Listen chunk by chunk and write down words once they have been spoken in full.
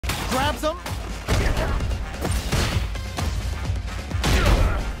Grabs him.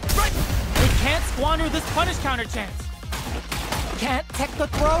 They can't squander this punish counter chance. Can't tech the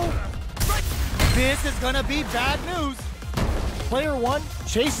throw. This is gonna be bad news. Player one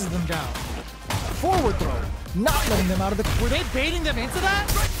chases them down. Forward throw, not letting them out of the... Were they baiting them into that?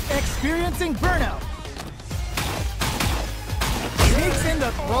 Experiencing burnout. Sneaks in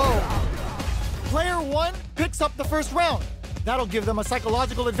the throw. Player one picks up the first round. That'll give them a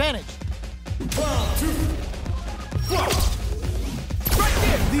psychological advantage.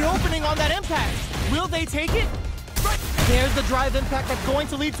 The opening on that impact. Will they take it? There's the drive impact that's going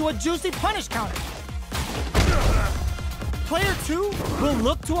to lead to a juicy punish counter. Player two will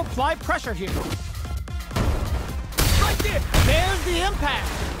look to apply pressure here. There's the impact.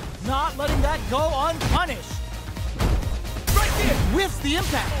 Not letting that go unpunished. Whiffs the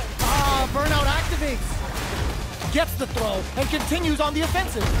impact. Burnout activates. Gets the throw and continues on the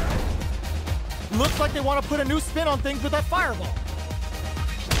offensive. Looks like they want to put a new spin on things with that fireball.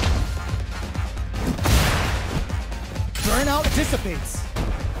 Burnout dissipates.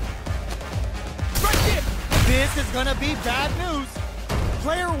 This is gonna be bad news.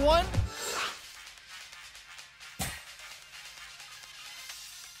 Player one.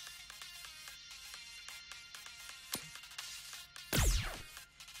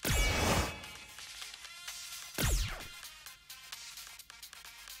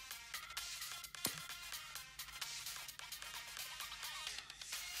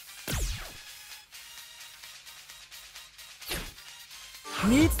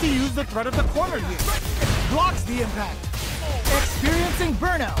 Needs to use the threat of the corner here. Blocks the impact. Experiencing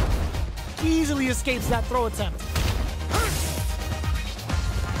burnout. Easily escapes that throw attempt.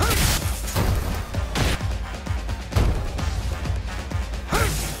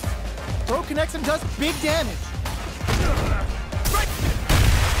 Throw connects and does big damage.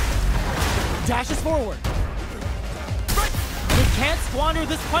 Dashes forward. They can't squander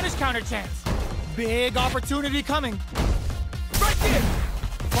this punish counter chance. Big opportunity coming.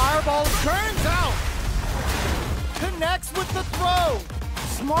 Fireball turns out. Connects with the throw.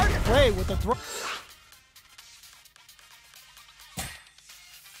 Smart play with the throw.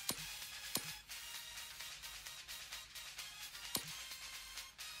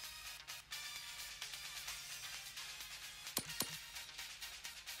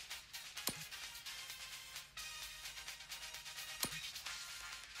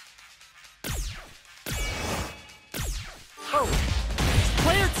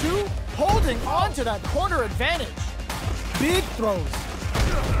 Player two holding on to that corner advantage. Big throws.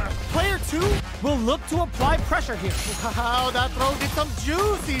 Player two will look to apply pressure here. Wow, that throw did some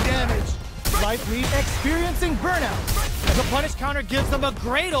juicy damage. Life lead experiencing burnout. The punish counter gives them a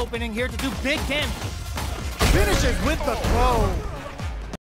great opening here to do big damage. Finishes with the throw.